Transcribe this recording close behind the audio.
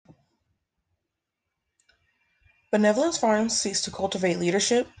Benevolence Farms seeks to cultivate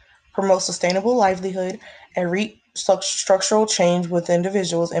leadership, promote sustainable livelihood, and reach structural change with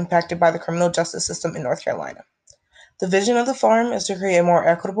individuals impacted by the criminal justice system in North Carolina. The vision of the farm is to create a more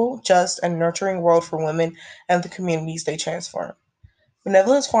equitable, just, and nurturing world for women and the communities they transform.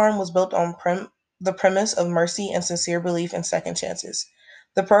 Benevolence Farm was built on the premise of mercy and sincere belief in second chances.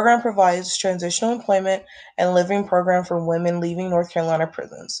 The program provides transitional employment and living program for women leaving North Carolina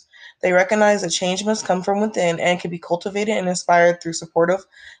prisons. They recognize that change must come from within and can be cultivated and inspired through supportive,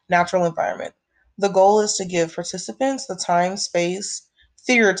 natural environment. The goal is to give participants the time, space,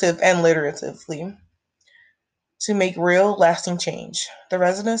 figurative and literatively, to make real, lasting change. The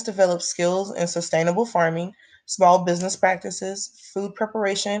residents develop skills in sustainable farming, small business practices, food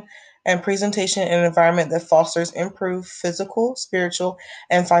preparation, and presentation in an environment that fosters improved physical, spiritual,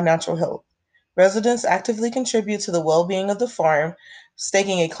 and financial health. Residents actively contribute to the well being of the farm,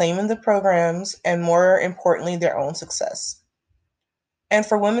 staking a claim in the programs, and more importantly, their own success. And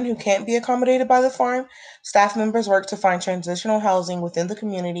for women who can't be accommodated by the farm, staff members work to find transitional housing within the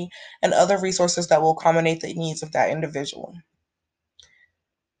community and other resources that will accommodate the needs of that individual.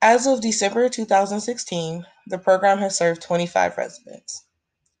 As of December 2016, the program has served 25 residents.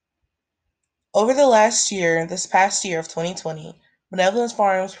 Over the last year, this past year of 2020, Benevolence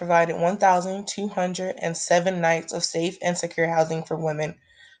Farms provided 1,207 nights of safe and secure housing for women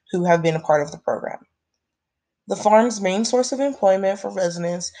who have been a part of the program. The farm's main source of employment for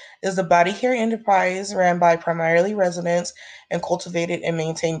residents is the body care enterprise ran by primarily residents and cultivated and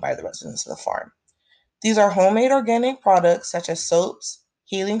maintained by the residents of the farm. These are homemade organic products such as soaps,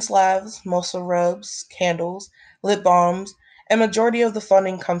 healing salves, muscle rubs, candles, lip balms, and majority of the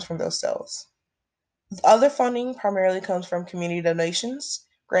funding comes from those sales. The other funding primarily comes from community donations,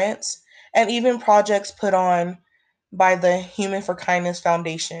 grants, and even projects put on by the Human for Kindness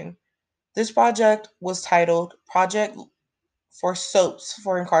Foundation. This project was titled Project for Soaps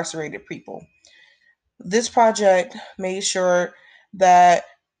for Incarcerated People. This project made sure that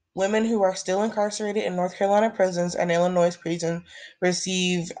women who are still incarcerated in North Carolina prisons and Illinois prisons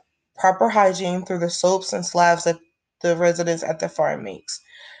receive proper hygiene through the soaps and slabs that the residents at the farm makes.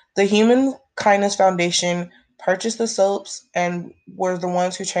 The Human Kindness Foundation purchased the soaps and were the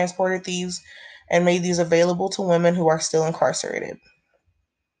ones who transported these and made these available to women who are still incarcerated.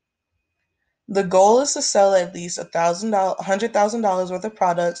 The goal is to sell at least $100,000 worth of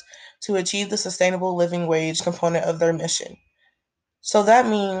products to achieve the sustainable living wage component of their mission. So that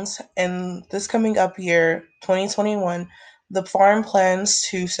means in this coming up year, 2021, the farm plans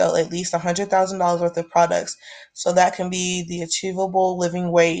to sell at least $100,000 worth of products. So that can be the achievable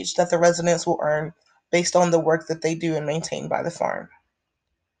living wage that the residents will earn based on the work that they do and maintain by the farm.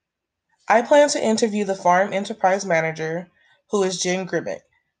 I plan to interview the farm enterprise manager, who is Jen Grimmett.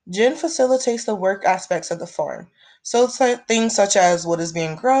 Jen facilitates the work aspects of the farm. So things such as what is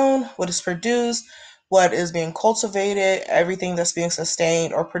being grown, what is produced, what is being cultivated, everything that's being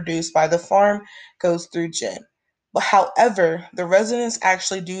sustained or produced by the farm goes through Jen. But however, the residents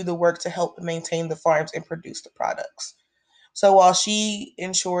actually do the work to help maintain the farms and produce the products. So while she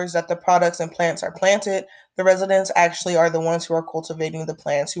ensures that the products and plants are planted, the residents actually are the ones who are cultivating the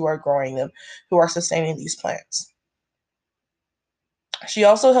plants, who are growing them, who are sustaining these plants. She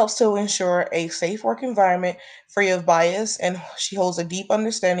also helps to ensure a safe work environment free of bias, and she holds a deep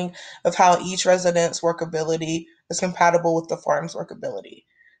understanding of how each resident's workability is compatible with the farm's workability.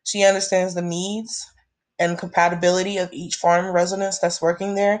 She understands the needs and compatibility of each farm residents that's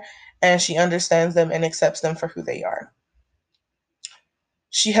working there, and she understands them and accepts them for who they are.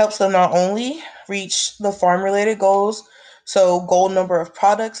 She helps them not only reach the farm related goals, so goal number of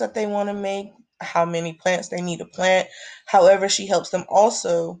products that they want to make, how many plants they need to plant. However, she helps them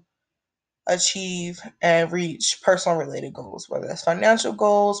also achieve and reach personal related goals, whether that's financial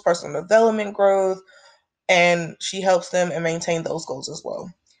goals, personal development growth, and she helps them and maintain those goals as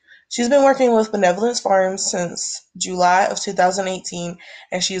well. She's been working with Benevolence Farms since July of 2018,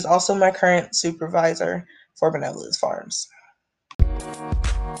 and she is also my current supervisor for Benevolence Farms.